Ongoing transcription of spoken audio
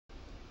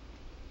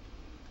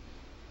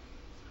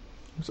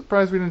I'm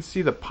surprised we didn't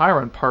see the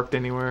Pyron parked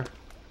anywhere.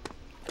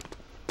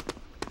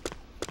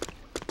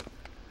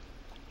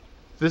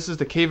 This is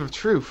the Cave of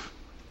Truth.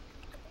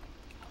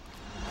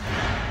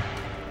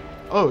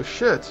 Oh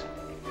shit.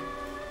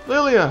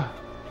 Lilia!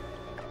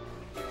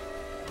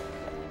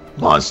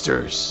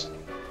 Monsters!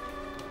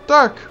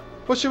 Dark!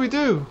 What should we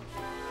do?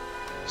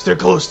 Stay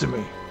close to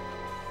me.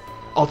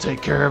 I'll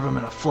take care of them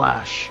in a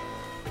flash.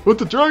 With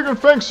the Dragon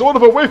Fang Sword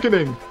of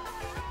Awakening!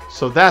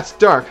 So that's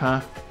Dark,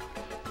 huh?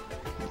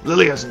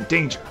 Lilia's in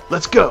danger.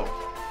 Let's go.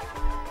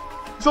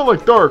 You sound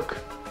like Dark.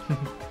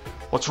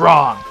 What's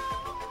wrong?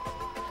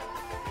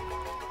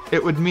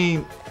 It would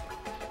mean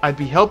I'd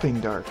be helping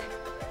Dark.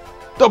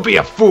 Don't be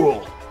a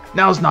fool.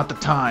 Now's not the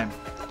time.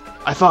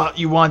 I thought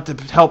you wanted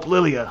to help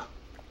Lilia.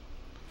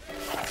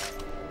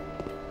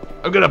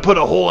 I'm gonna put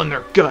a hole in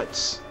their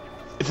guts.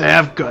 If they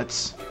have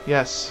guts.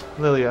 Yes,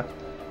 Lilia.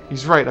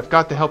 He's right. I've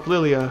got to help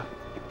Lilia.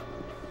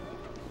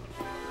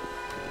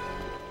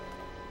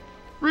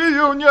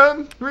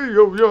 Reunion!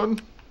 Reunion!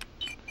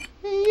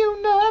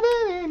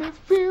 Reunited and it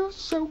feels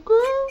so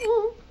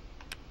good.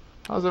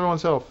 How's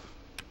everyone's health?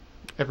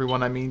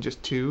 Everyone, I mean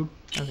just 2.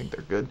 I think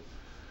they're good.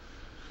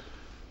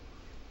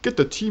 Get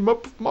the team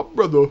up with my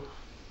brother.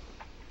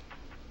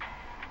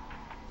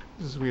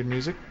 This is weird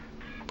music.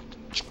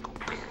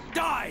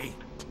 Die!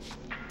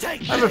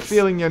 Take I have a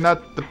feeling you're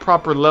not the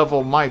proper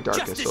level my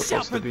Dark is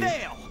supposed to be.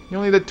 prevail. You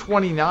only did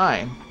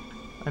 29.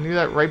 I knew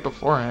that right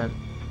beforehand.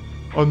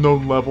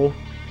 Unknown level.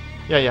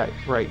 Yeah,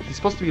 right. He's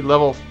supposed to be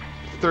level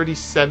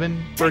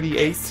 37,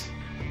 38.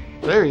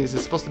 There he is.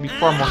 He's supposed to be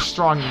far more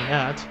strong than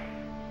that.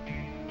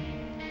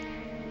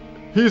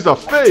 He's a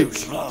fake!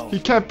 He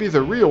can't be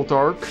the real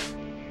Dark.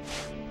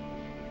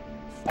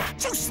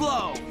 Too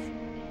slow.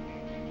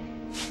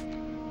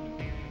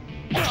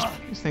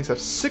 These things have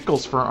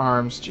sickles for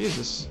arms.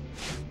 Jesus.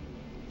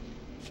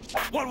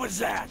 What was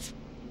that?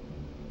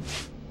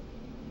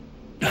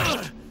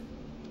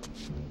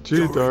 Gee,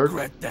 Don't Dark.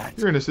 regret that.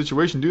 You're in a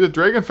situation. Do the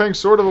Dragon Fang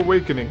Sword of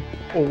Awakening.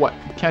 Oh, what?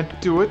 You can't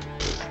do it?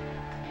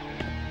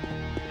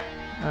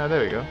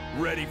 There we go.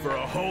 Ready for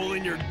a hole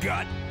in your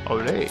gut?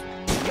 Olay.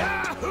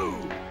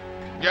 Yahoo!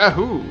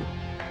 Yahoo!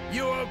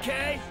 You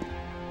okay?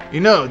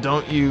 You know,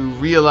 don't you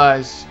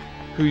realize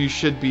who you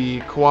should be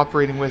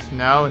cooperating with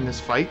now in this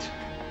fight?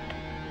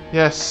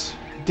 Yes.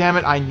 Damn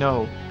it, I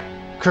know.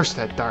 Curse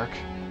that Dark.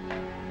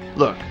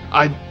 Look,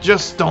 I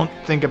just don't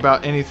think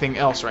about anything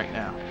else right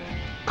now.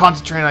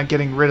 Concentrate on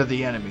getting rid of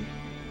the enemy.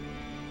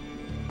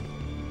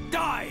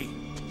 Die!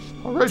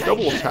 Alright, Take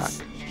double this. attack.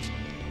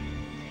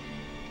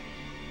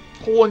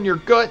 Hole in your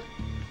gut.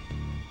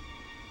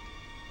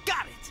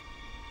 Got it!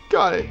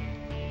 Got it.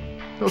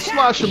 Now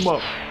slash him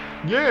up.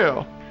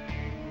 Yeah.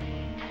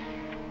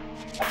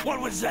 What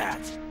was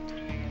that?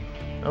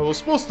 That was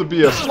supposed to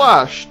be a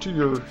slash to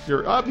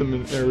your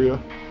abdomen area.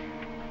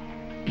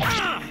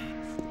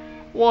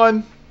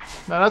 1.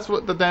 Now that's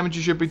what the damage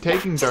you should be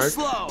taking, Too Dark.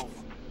 slow.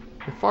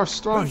 You're far Who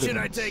stronger should than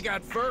I this. take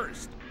out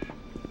first?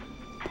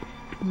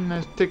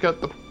 Let's take out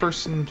the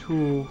person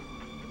who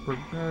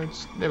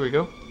regards. There we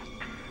go.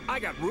 I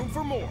got room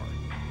for more.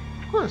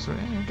 Of course, we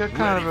got Ready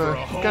kind for of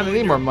a hole kind of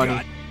in need more your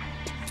money.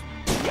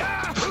 gut?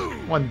 Yahoo!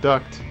 1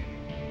 ducked.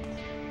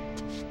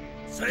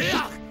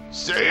 S.C.E.A.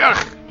 S.C.E.A.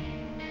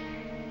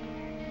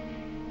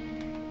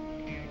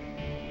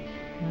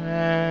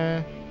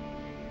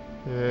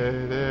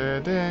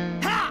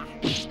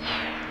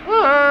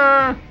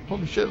 Ha!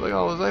 Holy shit! Look at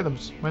all those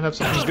items. Might have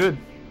something good.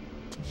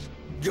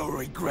 You'll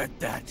regret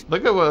that.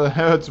 Look at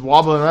how it's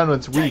wobbling around when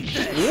it's weak.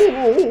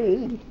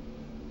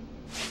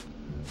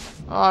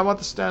 Oh, I want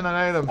to stand on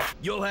item.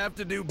 You'll have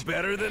to do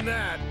better than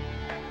that.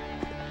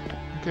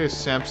 Okay,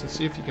 Samson,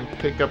 see if you can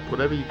pick up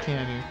whatever you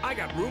can here. I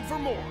got room for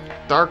more.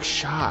 Dark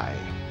Shy.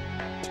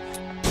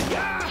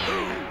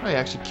 Yahoo! Oh, you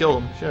actually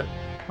killed him. Shit.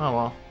 Oh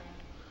well.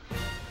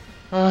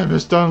 Oh, I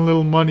missed out on a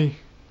little money.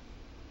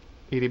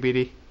 Itty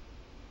bitty.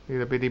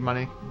 Itty bitty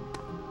money.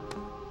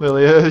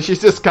 Lilia, she's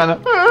just kind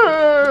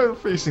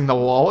of facing the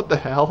wall. What the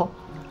hell?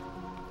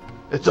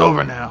 It's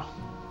over now.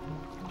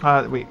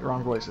 Wait,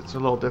 wrong voice. It's a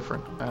little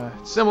different.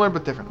 Similar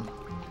but different.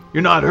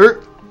 You're not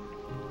hurt?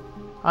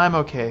 I'm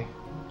okay.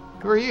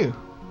 Who are you?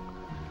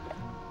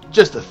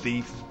 Just a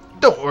thief.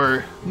 Don't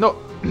worry. No,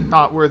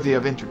 not worthy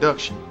of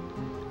introduction.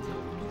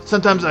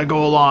 Sometimes I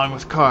go along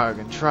with Karg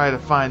and Try to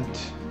find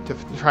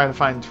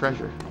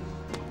treasure.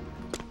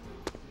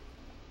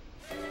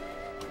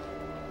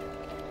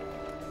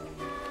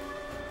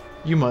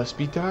 You must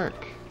be Dark.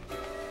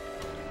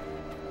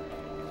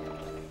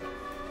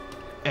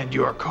 And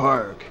you're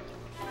Karg.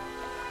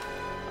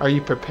 Are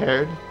you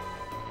prepared?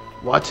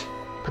 What?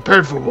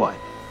 Prepared for what?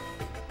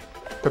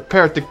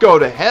 Prepared to go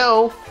to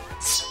hell?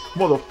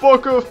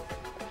 Motherfucker!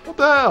 What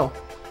the hell?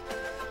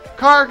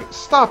 Karg,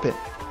 stop it.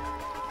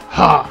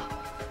 Ha!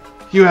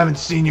 You haven't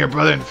seen your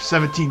brother in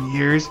 17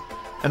 years,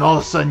 and all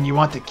of a sudden you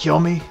want to kill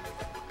me?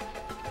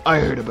 I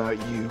heard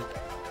about you.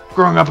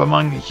 Growing up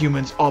among the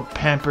humans, all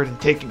pampered and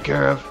taken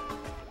care of.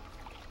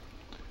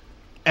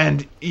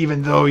 And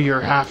even though you're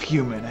half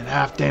human and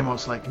half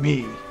Deimos like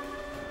me,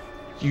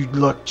 you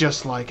look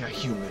just like a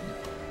human.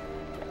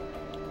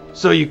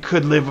 so you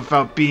could live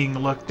without being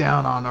looked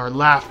down on or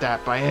laughed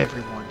at by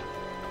everyone.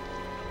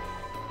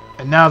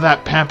 And now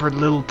that pampered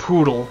little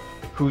poodle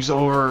who's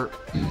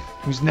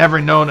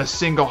never known a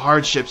single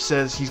hardship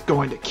says he's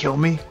going to kill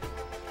me?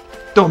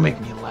 Don't make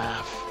me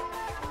laugh.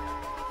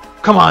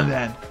 Come on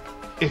then.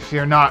 If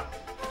you've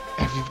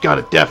got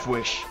a death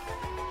wish,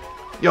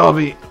 you'll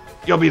be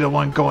the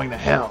one going to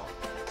hell.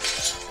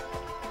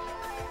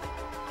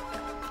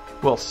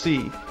 We'll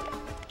see.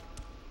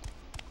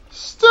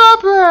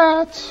 Stop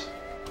it!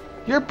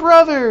 You're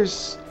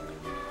brothers!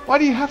 Why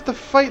do you have to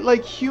fight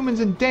like humans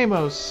in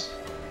Deimos?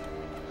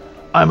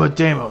 I'm a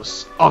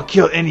Deimos. I'll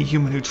kill any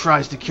human who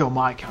tries to kill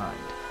my kind.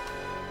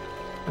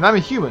 And I'm a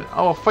human.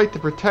 I will fight to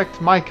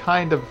protect my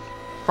kind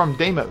from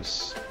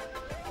Deimos.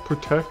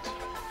 Protect?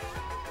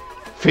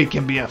 Fate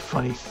can be a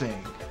funny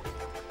thing.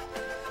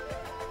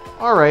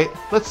 Alright,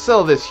 let's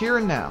settle this here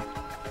and now.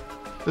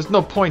 There's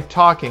no point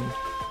talking.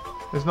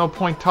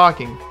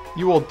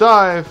 You will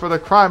die for the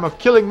crime of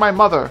killing my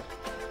mother.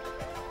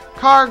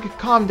 Karg,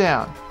 calm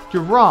down.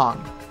 You're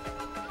wrong.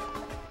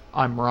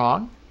 I'm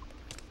wrong?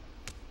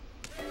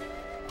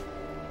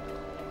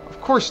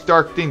 Of course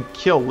Dark didn't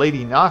kill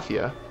Lady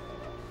Nafia.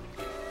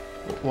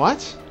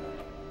 What?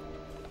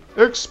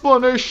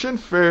 Explanation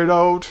fade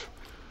out.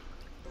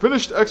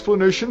 Finished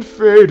explanation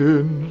fade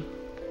in.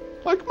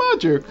 Like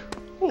magic.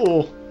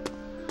 Oh.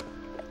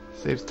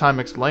 Saves time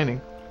explaining.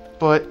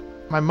 But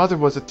my mother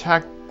was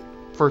attacked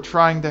for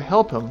trying to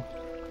help him.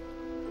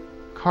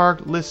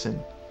 Karg, listen.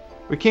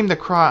 We came to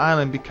Cry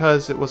Island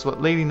because it was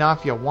what Lady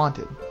Nafia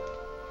wanted.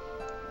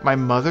 My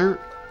mother?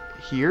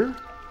 Here?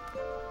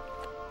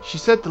 She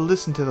said to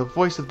listen to the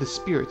voice of the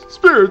spirit.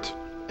 Spirit!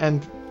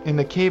 And in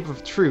the Cave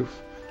of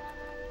Truth.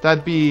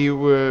 That'd be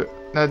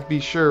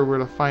sure where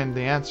to find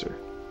the answer.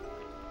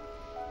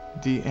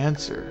 The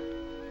answer.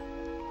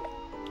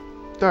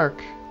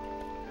 Dark.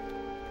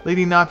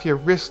 Lady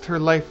Nafia risked her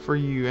life for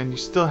you, and you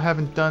still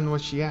haven't done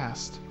what she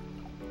asked.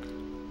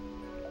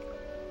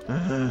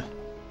 I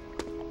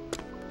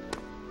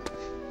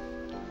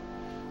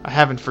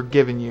haven't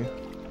forgiven you.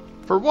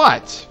 For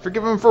what?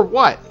 Forgive him for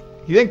what?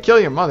 He didn't kill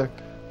your mother,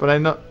 but I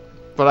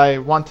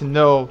want to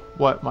know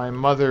what my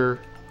mother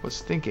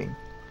was thinking.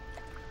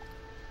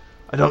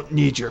 I don't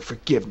need your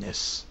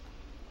forgiveness.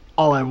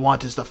 All I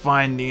want is to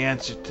find the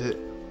answer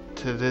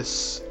to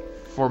this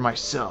for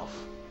myself.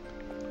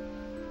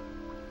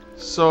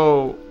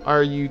 So,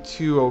 are you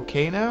two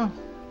okay now?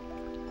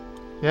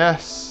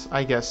 Yes,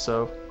 I guess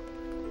so.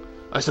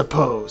 I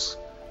suppose.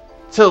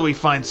 Till we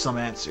find some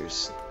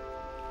answers.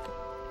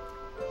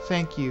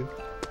 Thank you.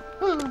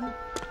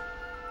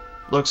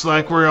 Looks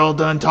like we're all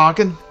done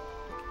talking.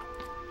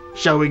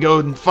 Shall we go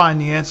and find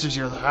the answers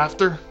you're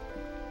after?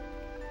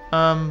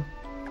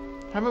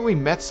 Haven't we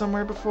met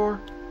somewhere before?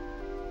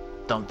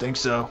 Don't think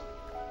so.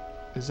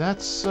 Is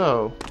that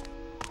so?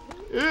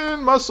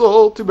 In my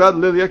soul, too bad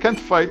Lily, I can't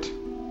fight.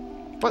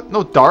 What?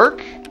 No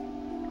Dark?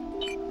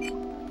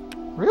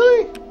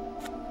 Really?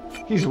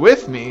 He's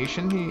with me,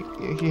 shouldn't he?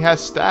 He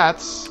has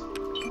stats.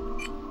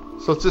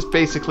 So it's just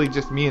basically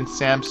just me and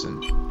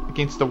Samson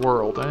against the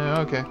world.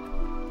 Okay.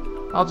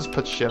 I'll just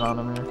put shit on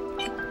him here.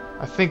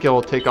 I think it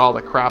will take all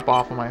the crap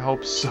off of my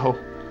hopes, so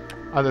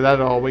either that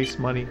or I'll waste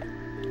money.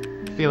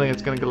 Feeling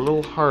it's gonna get a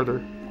little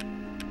harder.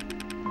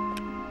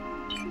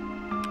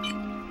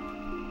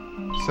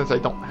 Since I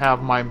don't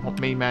have my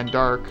main man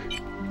Dark.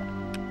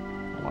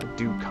 Well, I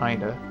do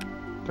kinda.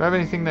 Do I have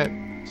anything that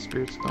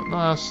spirits don't?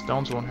 No,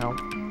 stones won't help.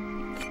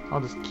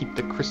 I'll just keep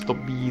the crystal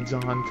beads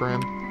on for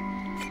him.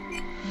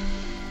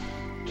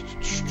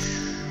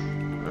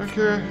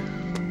 Okay.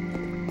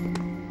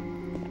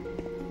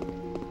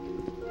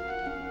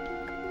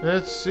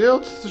 It's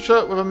sealed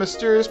shut with a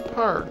mysterious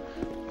power.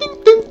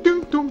 Ding ding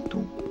ding ding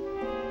ding.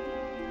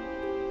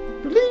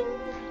 Bling.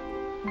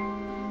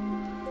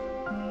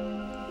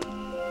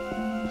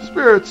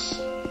 Spirits,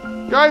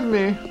 guide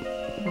me.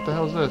 What the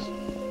hell is this?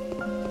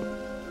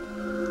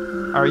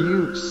 Are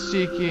you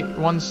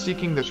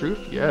seeking the truth?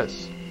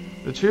 Yes.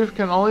 The truth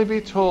can only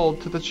be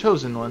told to the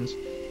chosen ones.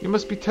 You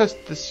must be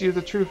tested to see if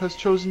the truth has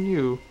chosen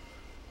you.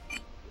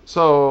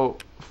 So,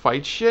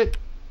 fight shit?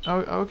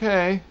 Oh,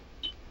 okay.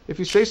 If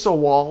you say so,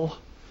 Wall.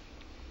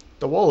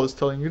 The Wall is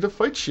telling you to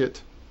fight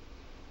shit.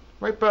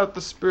 Wipe out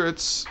the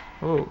spirits.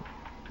 Oh.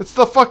 It's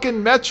the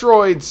fucking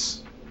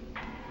Metroids!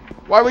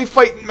 Why are we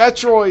fighting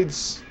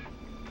Metroids?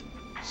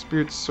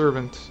 Spirit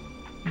Servant.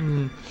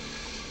 I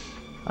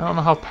don't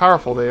know how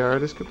powerful they are.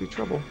 This could be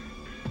trouble.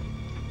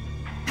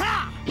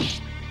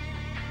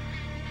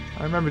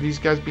 I remember these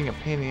guys being a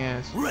pain in the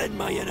ass.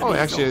 Oh,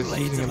 actually, it's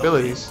using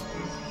abilities.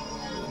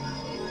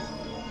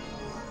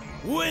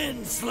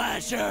 Wind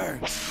Slasher!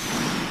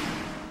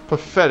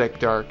 Pathetic,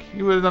 Dark.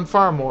 You would have done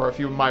far more if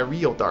you were my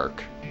real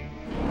Dark.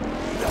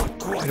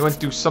 And you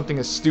wouldn't do something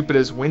as stupid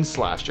as Wind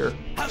Slasher.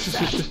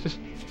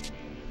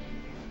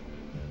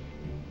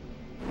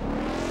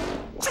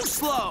 Too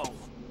slow!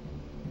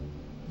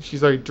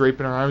 She's like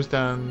draping her arms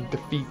down in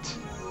defeat.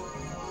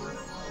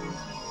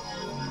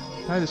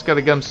 I just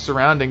gotta get him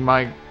surrounding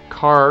my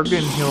Karg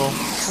and he'll...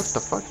 What the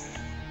fuck?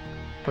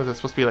 Was that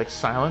supposed to be like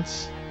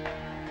silence?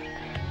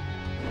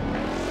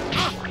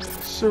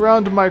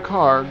 Surround my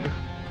carg.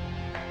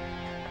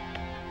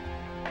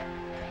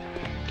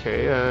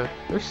 Okay,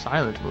 they're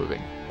silent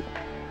moving.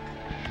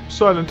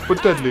 Silent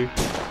but deadly.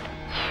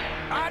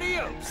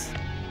 Adios.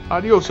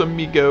 Adios,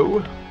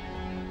 amigo.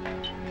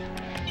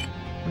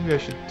 Maybe I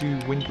should do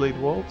Windblade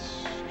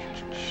Waltz.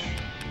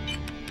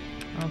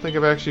 I don't think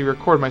I've actually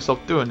recorded myself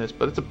doing this,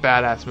 but it's a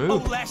badass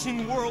move.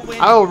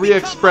 I'll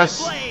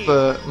re-express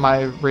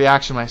my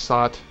reaction when I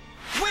saw it.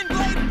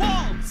 Windblade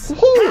Waltz.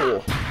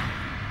 Woohoo!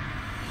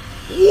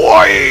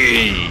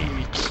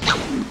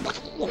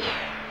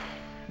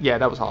 Yeah,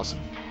 that was awesome.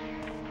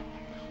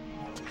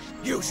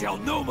 You shall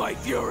know my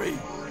fury.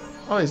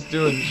 Oh, he's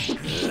doing...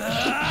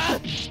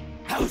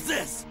 How's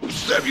this?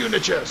 Stab you in the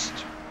chest.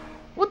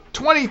 What?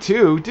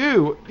 22?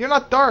 Dude, you're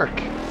not dark.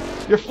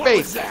 You're What fake.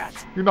 was that?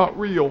 You're not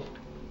real.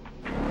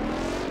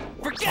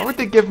 Forget Why would it.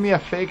 they give me a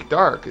fake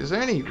dark? Is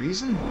there any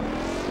reason?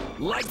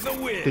 Like the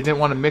wind. They didn't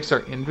want to mix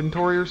our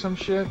inventory or some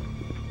shit?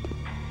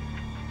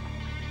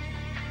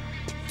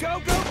 Go,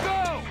 go,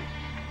 go!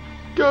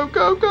 Go,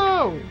 go,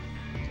 go!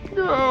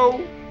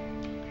 Go!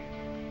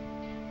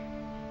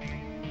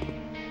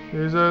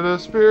 These are the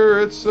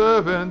spirit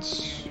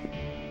servants.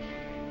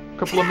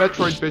 Couple of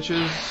Metroid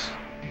bitches.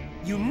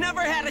 You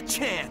never had a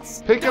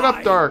chance. Pick it up,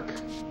 Die. Dark.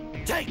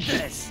 Take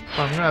this.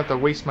 I'm gonna have to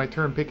waste my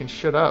turn picking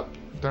shit up.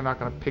 If they're not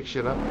gonna pick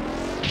shit up.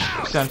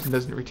 If Samson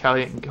doesn't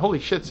retaliate. And, holy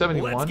shit,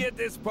 71. Let's get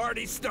this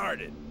party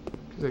started.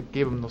 Because I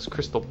gave him those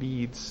crystal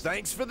beads.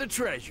 Thanks for the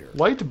treasure.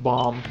 Light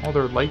bomb. Oh,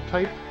 they're light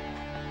type.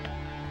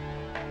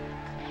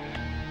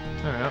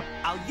 There we go.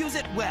 I'll use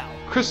it well.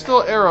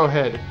 Crystal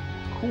arrowhead.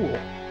 Cool.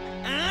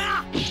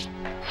 Ah!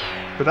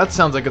 But that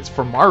sounds like it's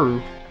for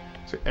Maru.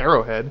 It's an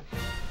arrowhead.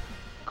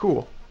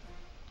 Cool.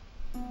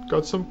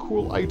 Got some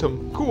cool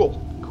item.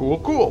 Cool. Cool,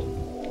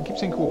 cool. I keep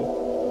saying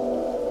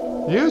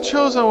cool. You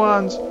chosen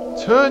ones,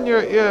 turn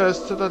your ears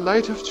to the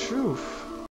light of truth.